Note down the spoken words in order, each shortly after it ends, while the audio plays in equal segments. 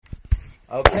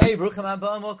Okay, Bruchim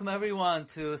Haba, and welcome everyone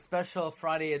to a special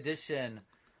Friday edition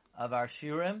of our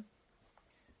Shiurim,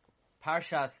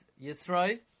 Parshas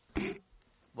Yisroi.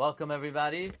 Welcome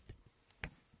everybody.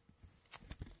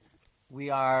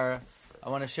 I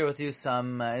want to share with you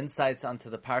some insights onto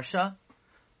the Parsha.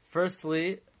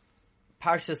 Firstly,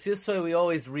 Parshas Yisroi we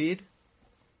always read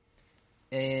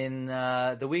in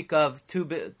the week of Tu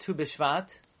B'Shvat.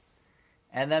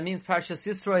 And that means Parshas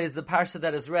Yisroi is the Parsha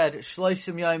that is read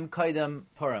Shloshim Yom Koydem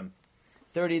Purim,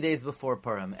 30 days before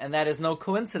Purim. And that is no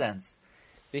coincidence,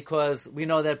 because we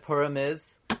know that Purim is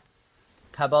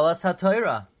Kabbalas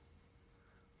HaTorah.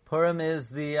 Purim is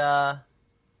the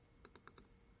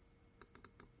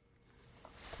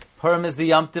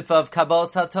Yom Tif of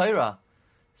Kabbalas HaTorah.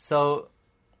 So,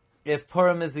 if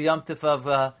Purim is the Yom Tif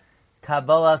of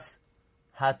Kabbalas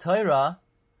HaTorah,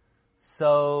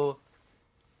 so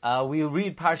we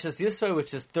read Parshas Yisroi,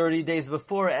 which is 30 days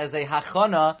before, as a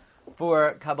hachana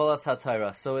for Kabbalas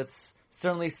HaTorah. So it's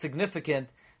certainly significant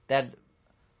that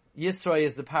Yisroi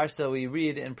is the Parsha we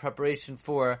read in preparation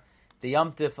for the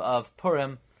Yom Tif of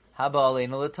Purim, Haba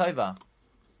Aleinu L'Tova.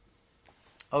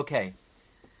 Okay.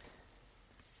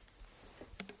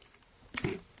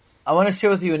 I want to share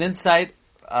with you an insight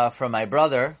from my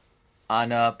brother on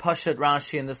Pashat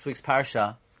Rashi in this week's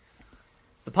Parsha.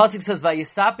 The pasuk says,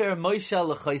 "Vayisaper Moshe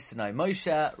l'chosnai."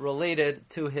 Moshe related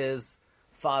to his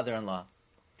father-in-law.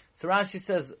 So Rashi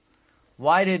says,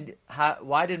 why did Moshe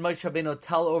Rabbeinu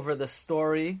tell over the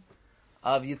story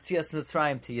of Yitzias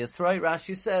Mitzrayim to Yisroi?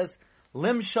 Rashi says,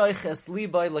 "Limshoich es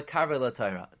libay lekarvei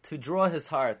l'Torah," to draw his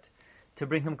heart, to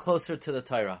bring him closer to the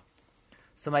Torah.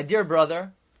 So my dear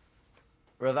brother,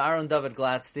 Rav Aaron David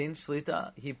Gladstein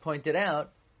Shlita, he pointed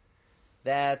out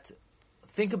that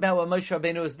think about what Moshe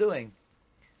Rabbeinu is doing.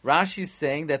 Rashi is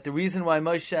saying that the reason why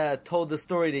Moshe told the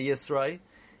story to Yisroi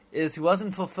is he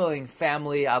wasn't fulfilling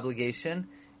family obligation.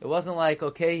 It wasn't like,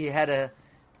 okay, he had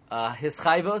his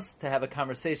chayvos to have a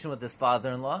conversation with his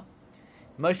father-in-law.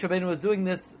 Moshe Rabbeinu was doing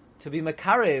this to be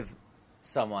makarev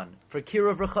someone, for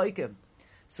kiruv rechoikim.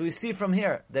 So we see from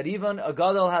here that even a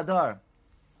gadol hadar,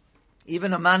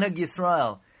 even a manhag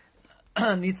Yisrael,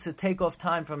 needs to take off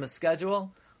time from his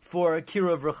schedule for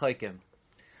kiruv rechoikim.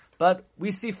 But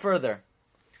we see further,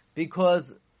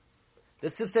 because the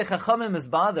Sifsei Chachamim is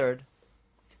bothered,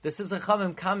 the Sifsei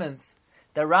Chachamim comments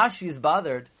that Rashi is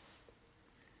bothered,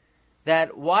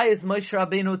 that why is Moshe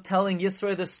Rabbeinu telling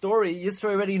Yisroi the story?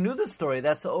 Yisroi already knew the story.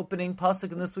 That's the opening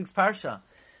pasuk in this week's Parsha.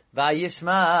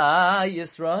 Vayishma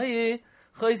Yisroi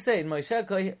Chosein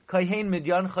Moshe Kohen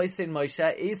Midyan Chosein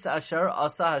Moshe Is Asher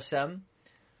Asa Hashem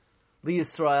Li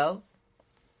Yisrael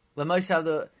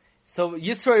LeMoshe. So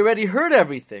Yisroi already heard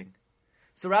everything.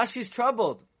 So Rashi is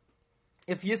troubled.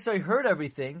 If Yisroi heard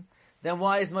everything, then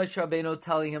why is Moshe Rabbeinu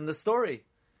telling him the story?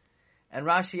 And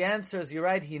Rashi answers, you're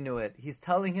right, he knew it. He's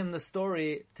telling him the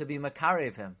story to be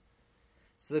makarev him.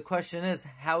 So the question is,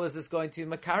 how is this going to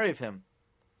be makarev him?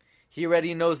 He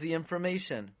already knows the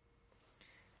information.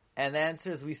 And the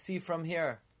answer is, we see from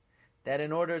here, that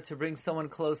in order to bring someone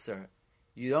closer,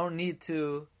 you don't need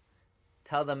to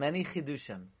tell them any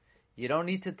chidushim. You don't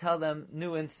need to tell them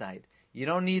new insight. You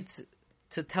don't need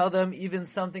to tell them even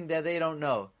something that they don't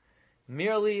know.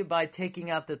 Merely by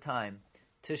taking out the time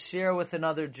to share with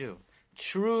another Jew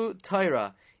true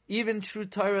Torah, even true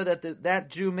Torah that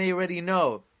Jew may already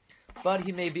know, but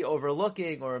he may be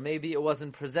overlooking, or maybe it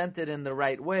wasn't presented in the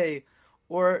right way,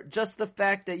 or just the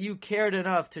fact that you cared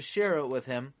enough to share it with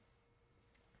him.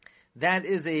 That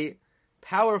is a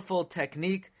powerful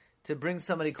technique to bring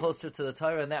somebody closer to the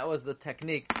Torah, and that was the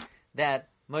technique that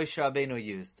Moshe Rabbeinu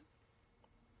used.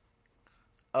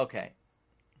 Okay.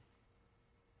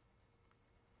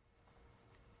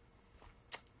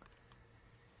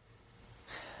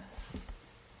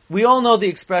 We all know the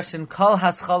expression, Kol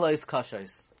haschala is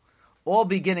kashos. All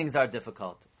beginnings are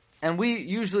difficult. And we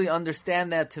usually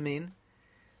understand that to mean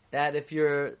that if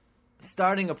you're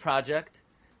starting a project,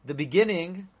 the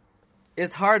beginning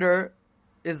is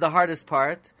the hardest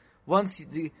part. Once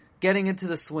you getting into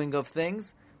the swing of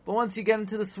things. But once you get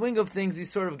into the swing of things, you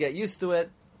sort of get used to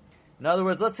it. In other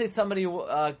words, let's say somebody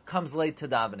comes late to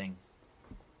davening.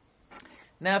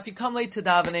 Now, if you come late to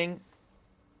davening,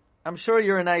 I'm sure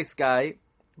you're a nice guy,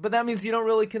 but that means you don't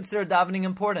really consider davening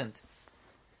important.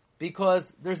 Because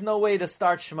there's no way to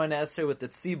start Shemoneh Esrei with the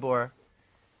tzibor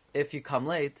if you come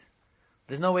late.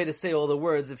 There's no way to say all the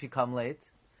words if you come late.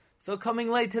 So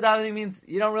coming late to davening means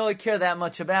you don't really care that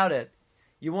much about it.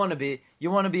 You want to be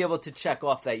able to check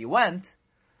off that you went,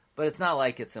 but it's not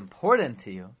like it's important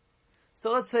to you.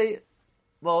 So let's say,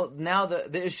 well, now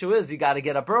the issue is you got to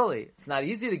get up early. It's not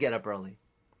easy to get up early.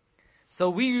 So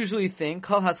we usually think,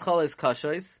 Kol haschala is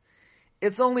kashos,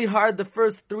 it's only hard the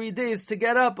first 3 days to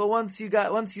get up, but once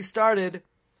you started,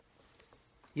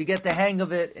 you get the hang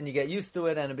of it and you get used to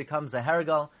it and it becomes a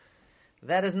hergal.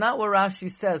 That is not what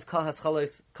Rashi says, Kol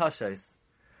Hascholos Kashos.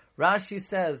 Rashi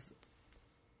says,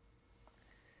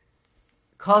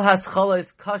 Kol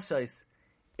Hascholos Kashos,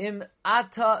 Im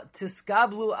ata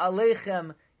tiskablu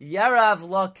aleichem yarav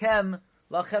lachem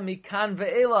mikan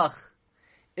ve'elach.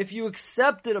 If you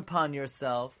accept it upon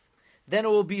yourself, then it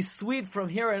will be sweet from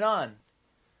here and on.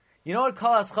 You know what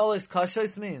Kol Hascholos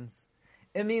Kashos means?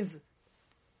 It means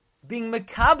being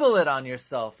mekabelet on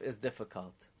yourself is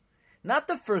difficult. Not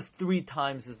the first 3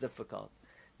 times is difficult.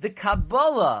 The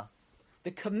Kabbalah,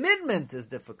 the commitment is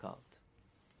difficult.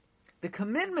 The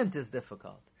commitment is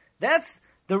difficult. That's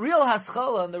the real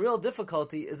haschala, and the real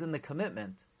difficulty is in the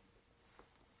commitment.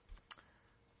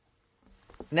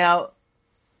 Now,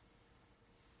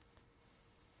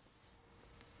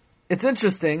 it's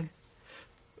interesting,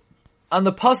 on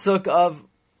the pasuk of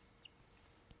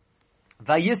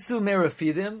Vayisu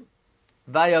Merafidim,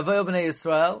 Vayavoy Bnei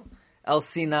Yisrael, El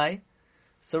Sinai,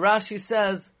 so Rashi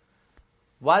says,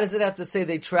 why does it have to say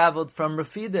they traveled from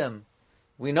Refidim?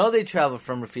 We know they traveled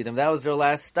from Refidim. That was their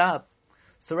last stop.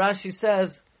 So Rashi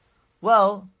says,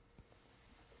 well,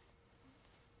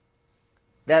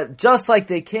 that just like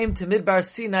they came to Midbar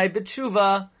Sinai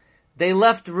b'tshuva, they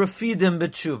left Refidim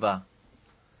b'tshuva.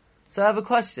 So I have a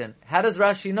question. How does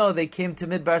Rashi know they came to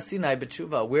Midbar Sinai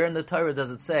b'tshuva? Where in the Torah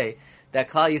does it say that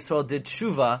Klal Yisrael did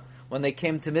tshuva when they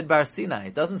came to Midbar Sinai?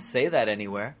 It doesn't say that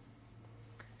anywhere.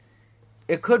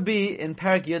 It could be in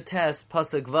Parak Yotes,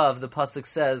 Pasuk Vav, the Pasuk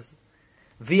says,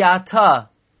 V'ata.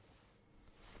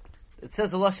 It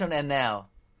says the Lashon and now.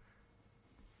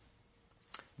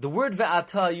 The word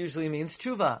V'ata usually means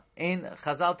tshuva. Ein,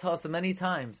 Chazal tells us many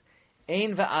times,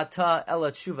 Ein V'ata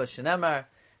ela tshuva shenemar,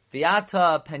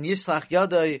 V'ata pen yishlach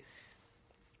yodoi,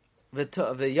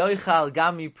 V'yoichal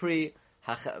gami pri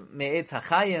me'etz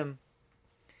hachayim.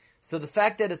 So the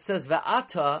fact that it says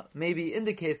V'ata maybe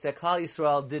indicates that Klal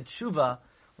Yisrael did tshuva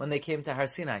when they came to Har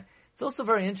Sinai. It's also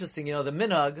very interesting, the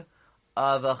minhag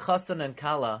of a chassan and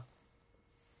kala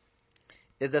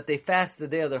is that they fast the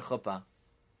day of their chuppah.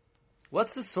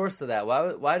 What's the source of that?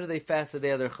 Why do they fast the day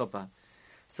of their chuppah?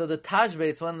 So the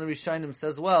Tajbeitz, one of the Rishonim,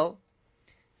 says, well,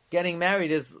 getting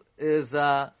married is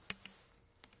the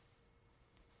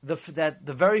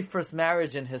very first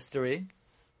marriage in history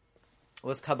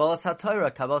was Kabbalas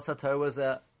HaTorah. Kabbalas HaTorah was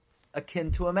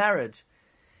akin to a marriage.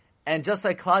 And just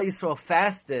like Klal Yisrael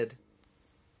fasted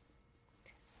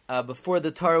before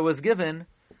the Torah was given,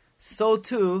 so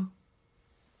too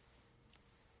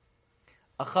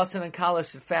a chassan and kala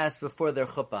should fast before their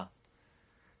chuppah.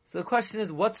 So the question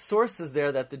is, what source is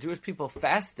there that the Jewish people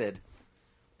fasted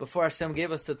before Hashem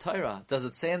gave us the Torah? Does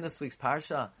it say in this week's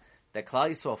parsha that Klal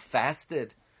Yisrael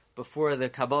fasted before the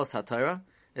Kabbalas HaTorah?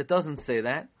 It doesn't say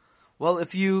that. Well,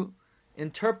 if you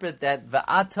interpret that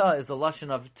Va'ata is a lashon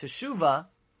of Teshuvah,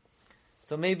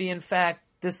 so maybe in fact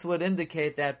this would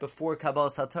indicate that before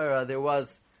Kabbalas HaTorah there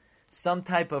was some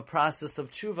type of process of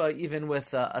Teshuvah, even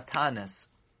with a tanis.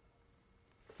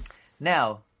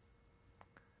 Now,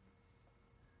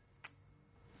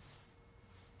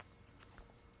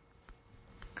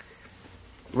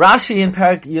 Rashi in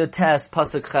Parak Yotes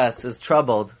Pasuk Ches is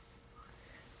troubled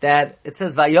that it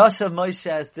says Vayoshav Moshe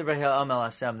es divrei ha'am el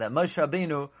Hashem, that Moshe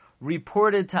Rabbeinu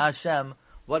reported to Hashem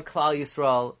what Klal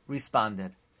Yisrael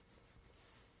responded.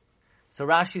 So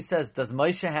Rashi says, does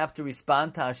Moshe have to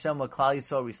respond to Hashem what Klal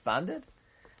Yisrael responded?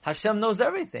 Hashem knows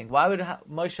everything. Why would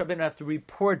Moshe Rabbeinu have to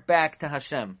report back to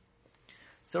Hashem?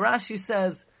 So Rashi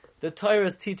says, the Torah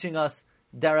is teaching us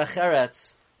derech eretz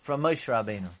from Moshe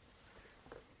Rabbeinu.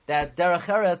 That derech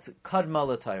eretz kadma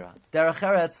l'Torah. Derech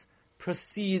eretz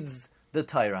precedes the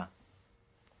Torah.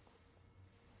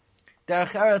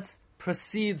 Derech eretz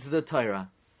precedes the Torah.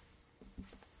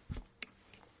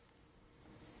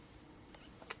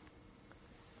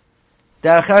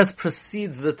 Derech eretz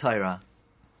precedes the Torah.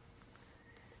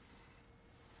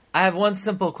 I have one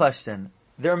simple question.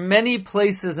 There are many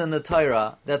places in the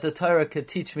Torah that the Torah could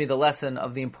teach me the lesson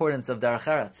of the importance of derech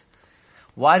eretz.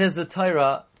 Why does the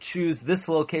Torah choose this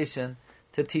location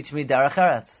to teach me derech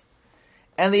eretz?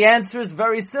 And the answer is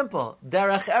very simple.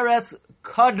 Derech eretz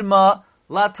kadma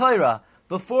la Torah.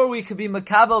 Before we could be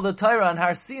makabel the Torah on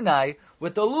Har Sinai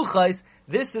with the luchos,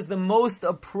 this is the most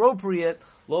appropriate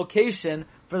location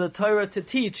for the Torah to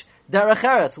teach derech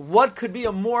eretz. What could be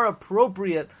a more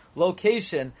appropriate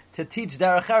location to teach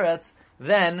derech eretz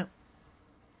than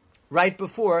right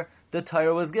before the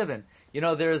Torah was given?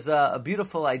 There's a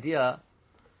beautiful idea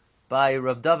by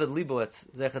Rav David Leibowitz,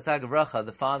 Zecher Tzaddik Livracha,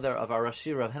 the father of our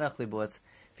Rashi Rav Henoch Leibowitz.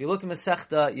 If you look at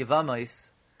Masechta Yevamos,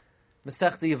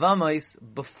 Masechta Yevamos,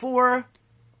 before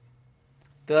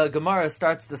the Gemara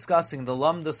starts discussing the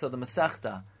lamdas of the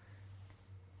Masechta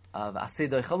of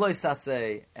Asedoi Chalois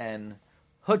Aseh and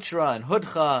Hutra and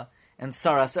Hudcha and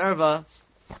Saras Erva,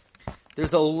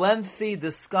 there's a lengthy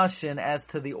discussion as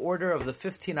to the order of the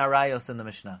 15 arayos in the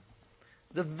Mishnah.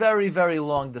 It's a very, very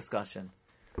long discussion.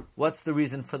 What's the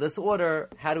reason for this order?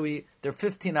 There are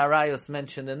 15 arayos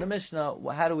mentioned in the Mishnah.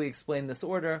 How do we explain this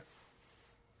order?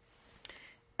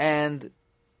 And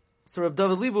so Reb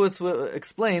David Leibowitz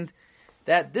explained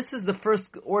that this is the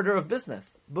first order of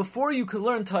business. Before you could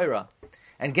learn Torah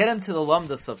and get into the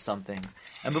lamdas of something,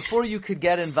 and before you could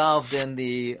get involved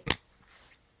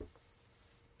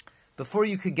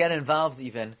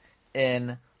even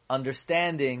in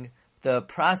understanding the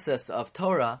process of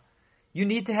Torah, you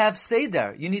need to have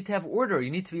seder, you need to have order,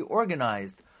 you need to be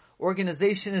organized.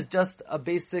 Organization is just a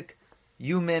basic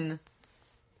human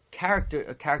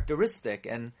characteristic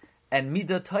and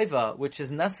midah tova, which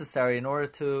is necessary in order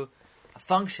to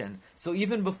function. So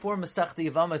even before Masechta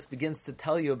Yevamos begins to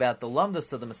tell you about the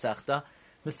lamdas of the Masechta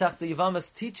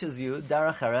Yevamos teaches you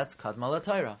Darach Eretz Kadma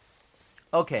LaTorah.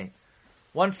 Okay,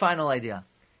 one final idea.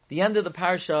 The end of the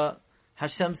parasha,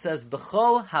 Hashem says,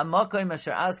 "B'chol hamakom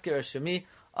asher azker shemi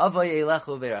avay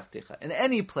elechu ve'rachticha." In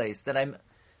any place that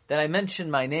I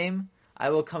mention my name, I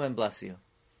will come and bless you.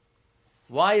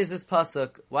 Why does this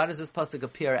pasuk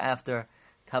appear after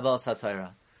Kabbalas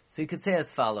HaTorah? So you could say as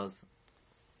follows.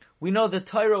 We know the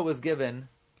Torah was given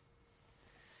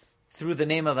through the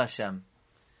name of Hashem.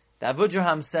 The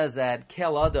Avudraham says that in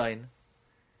Kel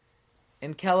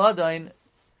Adain,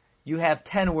 you have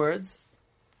 10 words,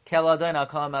 followed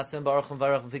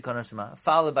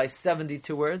by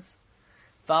 72 words,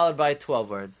 followed by 12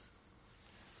 words.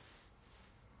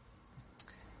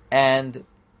 And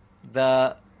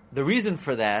the reason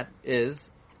for that is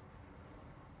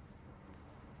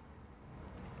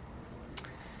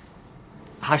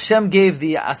Hashem gave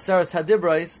the Aseres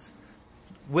Hadibros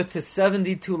with his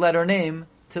 72-letter name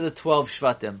to the 12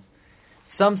 Shvatim.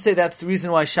 Some say that's the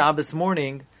reason why Shabbos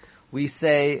morning we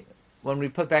say, when we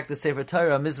put back the Sefer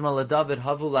Torah, Mizmar LeDavid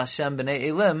Havu Lashem B'nei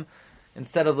Elim,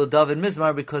 instead of LeDavid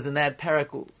Mizmar, because in that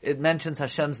parak it mentions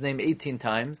Hashem's name 18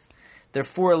 times. There are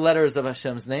 4 letters of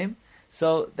Hashem's name.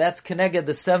 So that's connected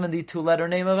the 72-letter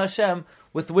name of Hashem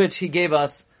with which He gave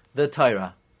us the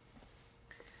Torah.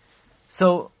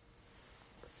 So,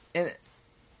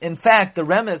 in fact, the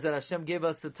remez that Hashem gave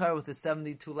us the Torah with the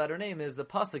 72-letter name is the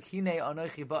pasuk Hinei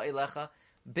Anochi Ba'elecha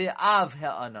Be'av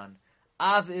Ha'anan.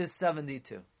 Av is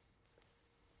 72.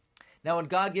 Now, when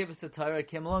God gave us the Torah, it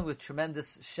came along with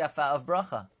tremendous shefa of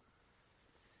bracha.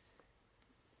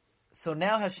 So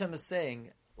now Hashem is saying,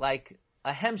 like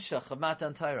a hemshach of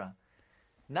Matan Torah,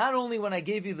 not only when I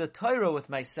gave you the Torah with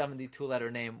my 72-letter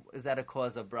name is that a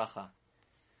cause of bracha,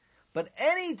 but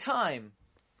any time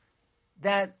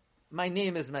that my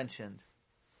name is mentioned,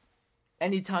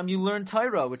 anytime you learn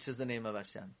Torah, which is the name of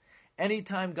Hashem,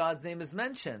 anytime God's name is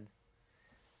mentioned,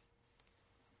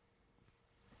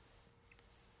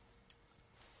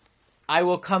 I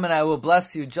will come and I will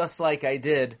bless you just like I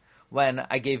did when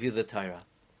I gave you the Torah.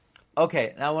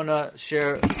 Okay, now I want to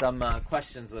share some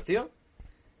questions with you.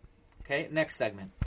 Okay, next segment.